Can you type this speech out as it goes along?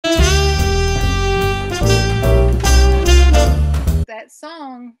that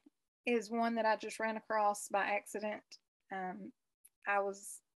song is one that I just ran across by accident. I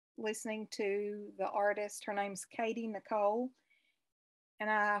was listening to the artist. Her name's Katie Nicole, and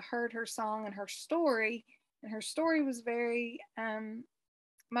I heard her song and her story. And her story was very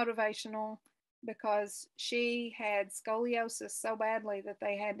motivational because she had scoliosis so badly that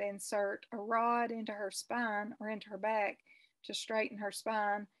they had to insert a rod into her spine or into her back to straighten her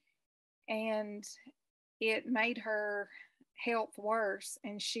spine. And it made her health worse.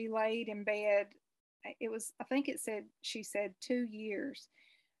 And she laid in bed. It was, I think it said, she said 2 years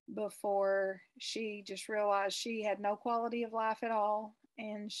before she just realized she had no quality of life at all.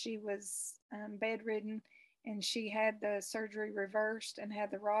 And she was bedridden, and she had the surgery reversed and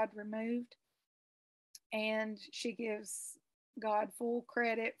had the rod removed. And she gives God full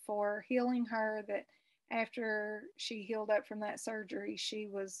credit for healing her, that after she healed up from that surgery, she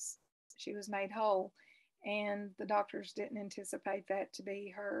was made whole. And the doctors didn't anticipate that to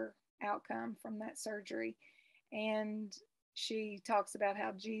be her outcome from that surgery. And she talks about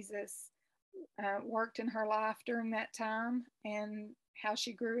how Jesus worked in her life during that time, and how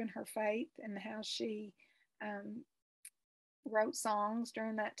she grew in her faith, and how she um, wrote songs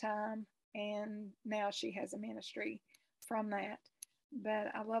during that time, and now she has a ministry from that.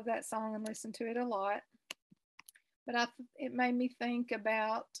 But I love that song and listen to it a lot. But it made me think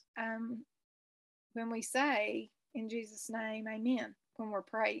about when we say in Jesus' name, amen, when we're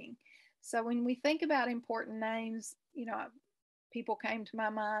praying. So when we think about important names, people came to my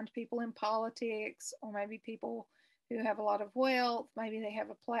mind, people in politics, or maybe people who have a lot of wealth. Maybe they have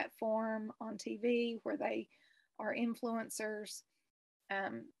a platform on TV where they are influencers.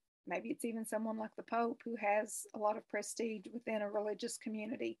 Um, Maybe it's even someone like the Pope who has a lot of prestige within a religious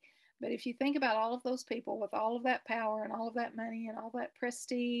community. But if you think about all of those people with all of that power and all of that money and all that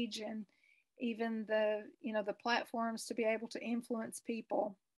prestige, and even the platforms to be able to influence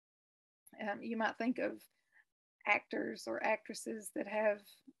people, you might think of actors or actresses that have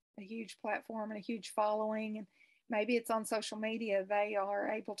a huge platform and a huge following, and maybe it's on social media. They are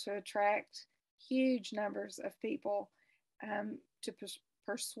able to attract huge numbers of people to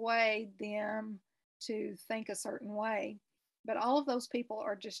persuade them to think a certain way. But all of those people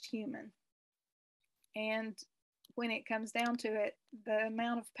are just human. And when it comes down to it, the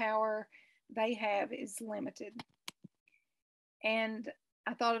amount of power they have is limited. And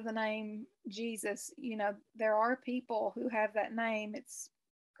I thought of the name Jesus. There are people who have that name. It's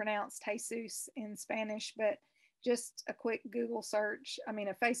pronounced Jesus in Spanish, but just a quick Google search, a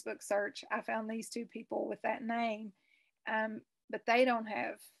Facebook search, I found these two people with that name. But they don't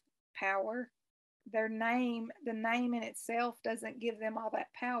have power. The name in itself doesn't give them all that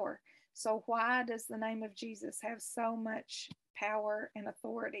power. So why does the name of Jesus have so much power and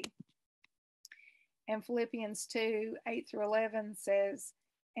authority? And Philippians 2:8-11 says,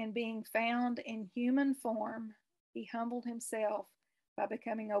 and being found in human form, he humbled himself by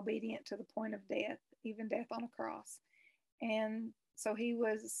becoming obedient to the point of death, even death on a cross. And so he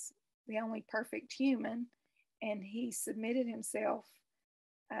was the only perfect human, and he submitted himself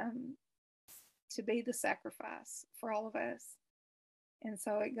to be the sacrifice for all of us. And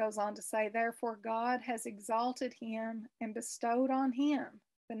so it goes on to say, therefore God has exalted him and bestowed on him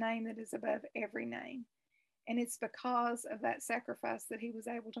the name that is above every name. And it's because of that sacrifice that he was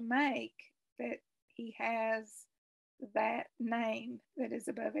able to make that he has that name that is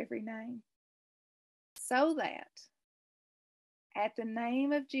above every name. So that at the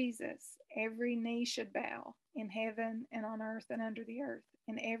name of Jesus, every knee should bow in heaven and on earth and under the earth,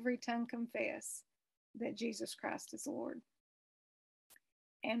 and every tongue confess that Jesus Christ is Lord.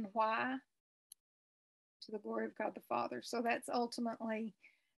 And why? To the glory of God the Father. So that's ultimately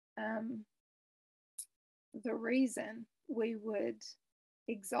the reason we would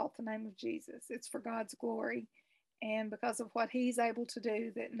exalt the name of Jesus. It's for God's glory, and because of what he's able to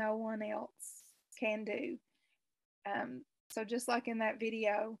do that no one else can do. So just like in that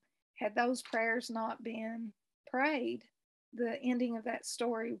video, had those prayers not been prayed, the ending of that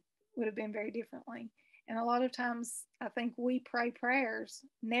story would have been very differently. And a lot of times I think we pray prayers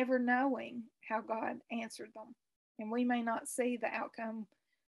never knowing how God answered them. And we may not see the outcome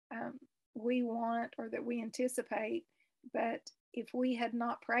we want or that we anticipate, but if we had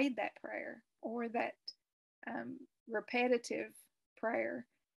not prayed that prayer or that repetitive prayer,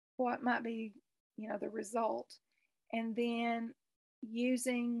 what might be, the result? And then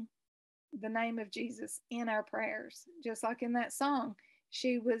using the name of Jesus in our prayers, just like in that song,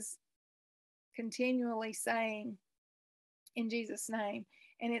 she was continually saying in Jesus' name.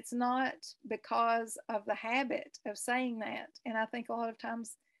 And it's not because of the habit of saying that. And I think a lot of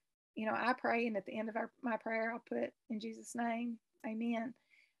times, I pray, and at the end of my prayer, I'll put in Jesus' name, Amen.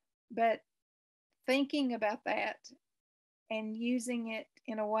 But thinking about that and using it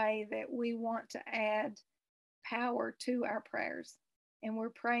in a way that we want to add power to our prayers. And we're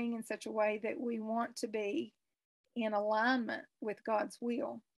praying in such a way that we want to be in alignment with God's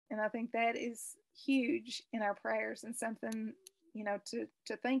will. And I think that is huge in our prayers and something,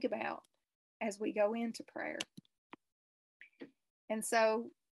 to think about as we go into prayer. And so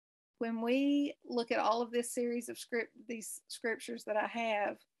when we look at all of this series of these scriptures that I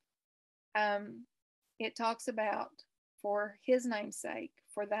have, it talks about for his name's sake,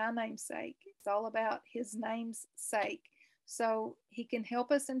 for thy name's sake. It's all about his name's sake. So he can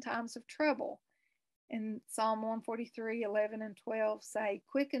help us in times of trouble. In Psalm 143, 11 and 12 say,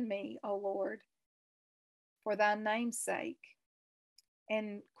 quicken me, O Lord, for thy name's sake.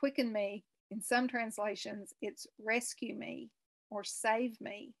 And quicken me, in some translations, it's rescue me or save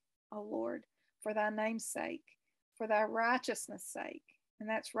me, O Lord, for thy name's sake, for thy righteousness' sake. And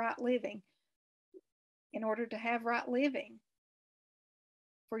that's right living. In order to have right living,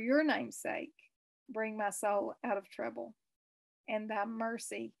 for your name's sake, bring my soul out of trouble, and thy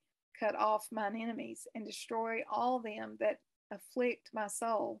mercy cut off mine enemies, and destroy all them that afflict my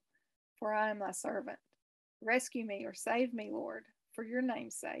soul, for I am thy servant. Rescue me or save me, Lord, for your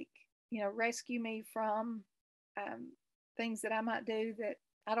name's sake. Rescue me from things that I might do that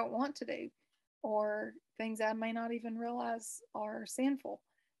I don't want to do, or things I may not even realize are sinful.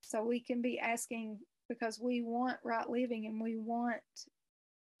 So we can be asking, because we want right living and we want,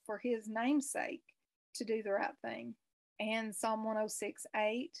 for his name's sake, to do the right thing. And Psalm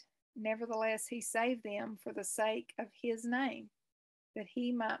 106:8, nevertheless, he saved them for the sake of his name, that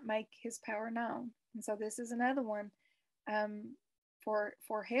he might make his power known. And so this is another one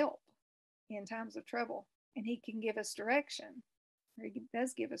for help in times of trouble. And he can give us direction, or he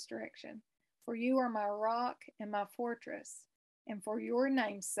does give us direction. For you are my rock and my fortress, and for your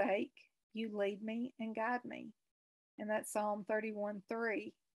name's sake, you lead me and guide me. And that's Psalm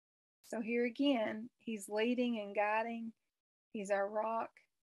 31:3. So here again, he's leading and guiding. He's our rock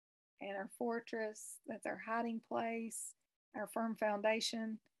and our fortress. That's our hiding place, our firm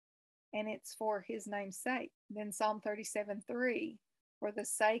foundation. And it's for his name's sake. Then Psalm 37:3, for the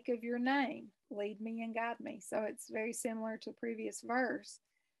sake of your name, lead me and guide me. So it's very similar to the previous verse,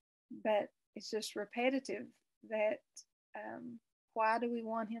 but it's just repetitive that why do we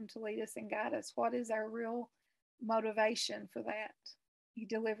want him to lead us and guide us? What is our real motivation for that? He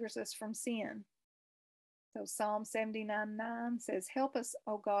delivers us from sin. So Psalm 79:9 says, help us,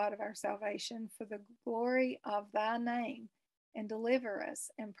 O God of our salvation, for the glory of thy name, and deliver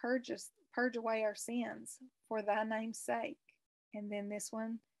us and purge away our sins for thy name's sake. And then this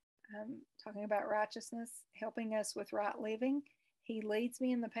one, talking about righteousness, helping us with right living. He leads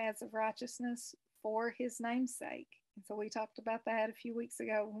me in the paths of righteousness for his name's sake. And so we talked about that a few weeks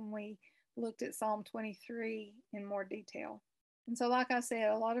ago when we looked at Psalm 23 in more detail. And so, like I said,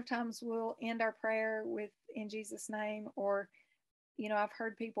 a lot of times we'll end our prayer with in Jesus' name, or, I've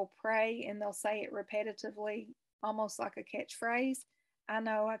heard people pray and they'll say it repetitively, almost like a catchphrase. I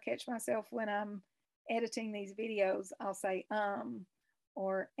know I catch myself when I'm editing these videos, I'll say,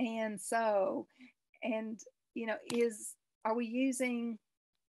 or, and so, and, are we using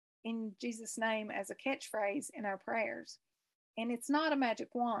in Jesus' name as a catchphrase in our prayers? And it's not a magic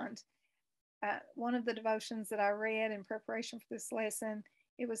wand. One of the devotions that I read in preparation for this lesson,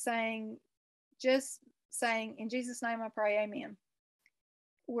 it was just saying, in Jesus' name I pray, amen.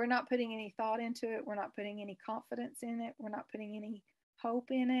 We're not putting any thought into it. We're not putting any confidence in it. We're not putting any hope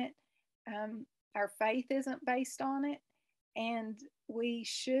in it. Our faith isn't based on it. And we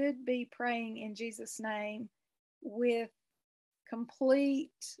should be praying in Jesus' name with complete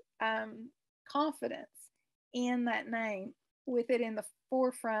confidence in that name, with it in the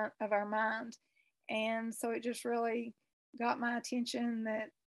forefront of our mind. And so it just really got my attention that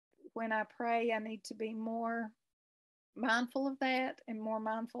when I pray, I need to be more mindful of that and more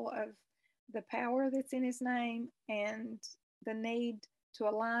mindful of the power that's in his name and the need to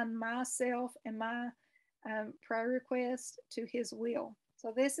align myself and my prayer request to his will.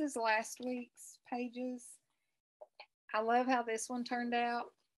 So this is last week's pages. I love how this one turned out,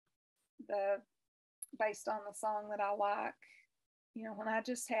 based on the song that I like. When I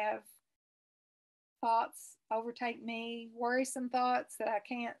just have thoughts overtake me, worrisome thoughts that I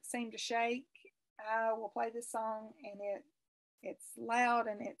can't seem to shake, I will play this song, and it's loud,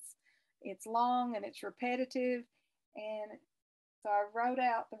 and it's long, and it's repetitive. And so I wrote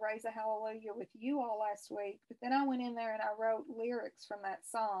out the Raise a Hallelujah with you all last week, but then I went in there and I wrote lyrics from that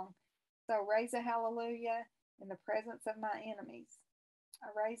song. So raise a hallelujah in the presence of my enemies. I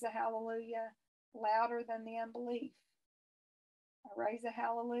raise a hallelujah louder than the unbelief. I raise a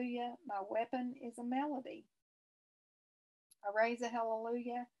hallelujah. My weapon is a melody. I raise a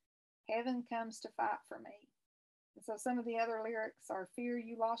hallelujah. Heaven comes to fight for me. And so some of the other lyrics are fear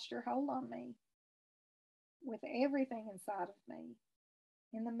you lost your hold on me with everything inside of me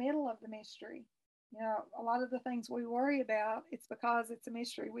in the middle of the mystery. You know, a lot of the things we worry about, it's because it's a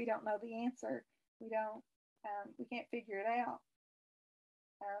mystery. We don't know the answer. We can't figure it out.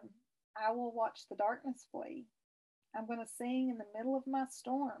 Um, I will watch the darkness flee. I'm going to sing in the middle of my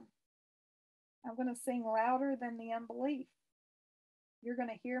storm. I'm going to sing louder than the unbelief. You're going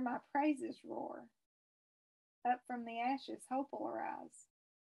to hear my praises roar. Up from the ashes, hope will arise.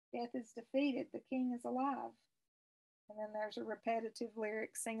 Death is defeated. The King is alive. And then there's a repetitive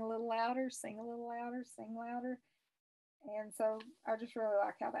lyric, sing a little louder, sing a little louder, sing louder. And so I just really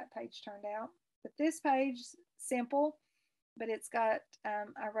like how that page turned out. But this page, simple, but it's got, I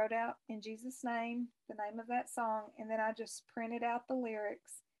wrote out in Jesus' name, the name of that song, and then I just printed out the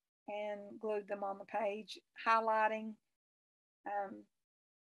lyrics and glued them on the page, highlighting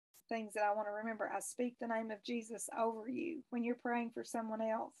things that I want to remember. I speak the name of Jesus over you. When you're praying for someone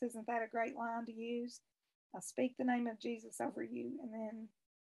else, isn't that a great line to use? I speak the name of Jesus over you, and then,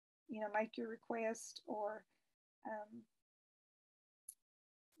 make your request, or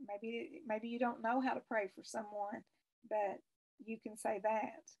maybe you don't know how to pray for someone, but you can say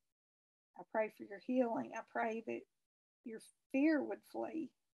that. I pray for your healing. I pray that your fear would flee.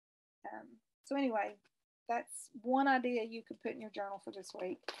 So anyway, that's one idea you could put in your journal for this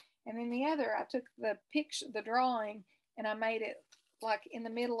week. And then the other, I took the picture, the drawing, and I made it like in the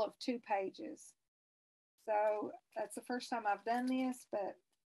middle of 2 pages. So that's the first time I've done this, but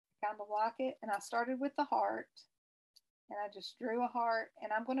I kind of like it. And I started with the heart, and I just drew a heart,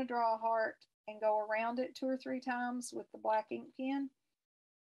 and I'm going to draw a heart and go around it 2 or 3 times with the black ink pen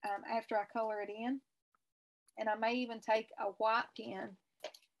after I color it in. And I may even take a white pen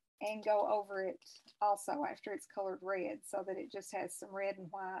and go over it also after it's colored red, so that it just has some red and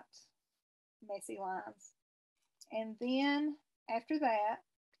white messy lines. And then after that,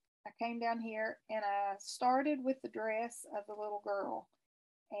 I came down here and I started with the dress of the little girl.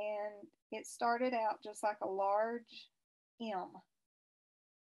 And it started out just like a large M.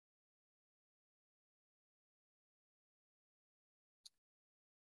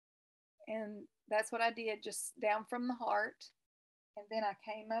 And that's what I did, just down from the heart. And then I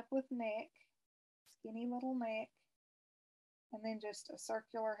came up with neck, skinny little neck, and then just a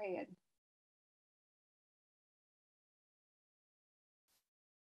circular head.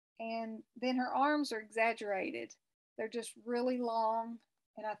 And then her arms are exaggerated. They're just really long.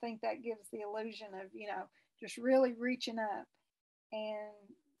 And I think that gives the illusion of, just really reaching up. And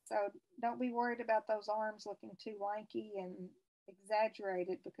so don't be worried about those arms looking too lanky and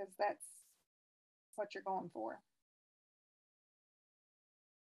exaggerated, because that's what you're going for.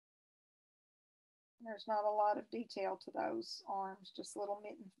 There's not a lot of detail to those arms, just little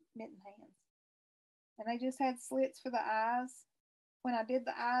mitten hands. And they just had slits for the eyes. When I did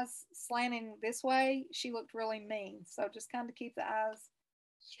the eyes slanting this way, she looked really mean. So just kind of keep the eyes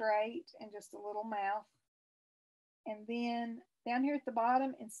straight and just a little mouth. And then down here at the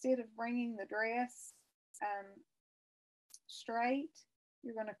bottom, instead of bringing the dress straight,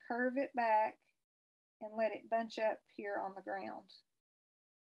 you're going to curve it back and let it bunch up here on the ground.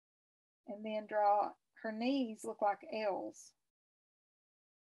 And then draw her knees look like L's.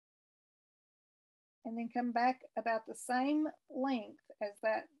 And then come back about the same length as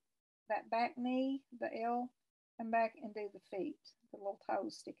that back knee, the L, come back and do the feet, the little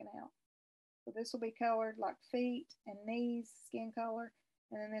toes sticking out. So this will be colored like feet and knees, skin color,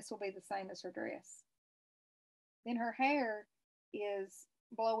 and then this will be the same as her dress. Then her hair is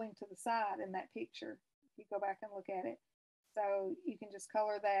blowing to the side in that picture, if you go back and look at it. So you can just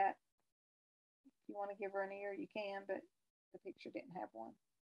color that. If you want to give her an ear, you can, but the picture didn't have one.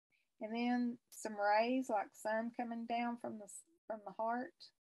 And then some rays like sun coming down from the heart.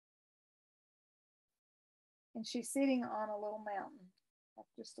 And she's sitting on a little mountain, like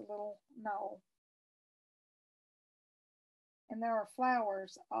just a little knoll. And there are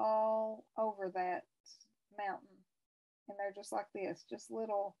flowers all over that mountain. And they're just like this, just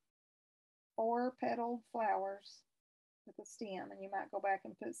little 4-petaled flowers with a stem. And you might go back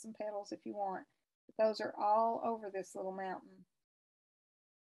and put some petals if you want. But those are all over this little mountain.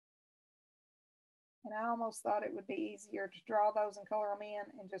 And I almost thought it would be easier to draw those and color them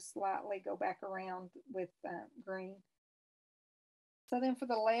in and just slightly go back around with green. So then for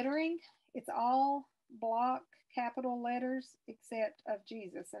the lettering, it's all block capital letters except of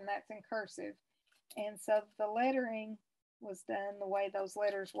Jesus, and that's in cursive. And so the lettering was done the way those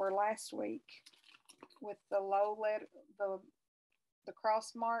letters were last week, with the low letter, the the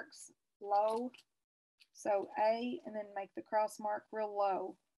cross marks low. So A, and then make the cross mark real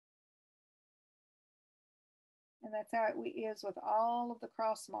low. And that's how it is with all of the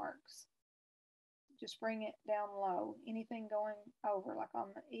cross marks. Just bring it down low. Anything going over, like on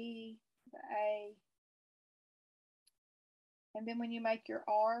the E, the A. And then when you make your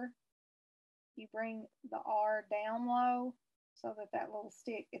R, you bring the R down low so that that little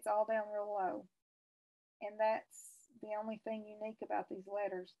stick, it's all down real low. And that's the only thing unique about these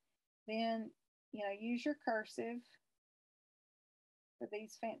letters. Then, use your cursive for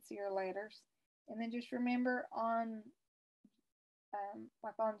these fancier letters. And then just remember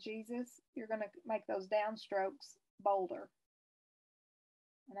like on Jesus, you're going to make those downstrokes bolder.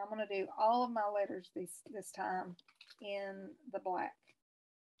 And I'm going to do all of my letters this time in the black.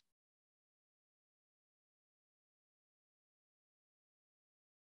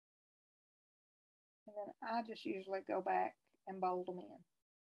 And then I just usually go back and bold them in a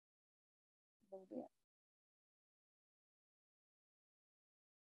little bit.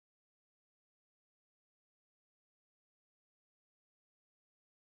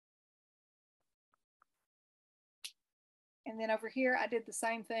 And then over here, I did the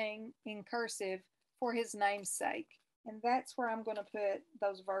same thing in cursive for his namesake. And that's where I'm going to put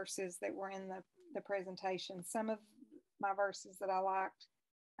those verses that were in the presentation. Some of my verses that I liked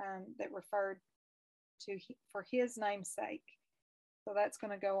that referred to for his namesake. So that's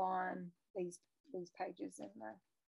going to go on these pages in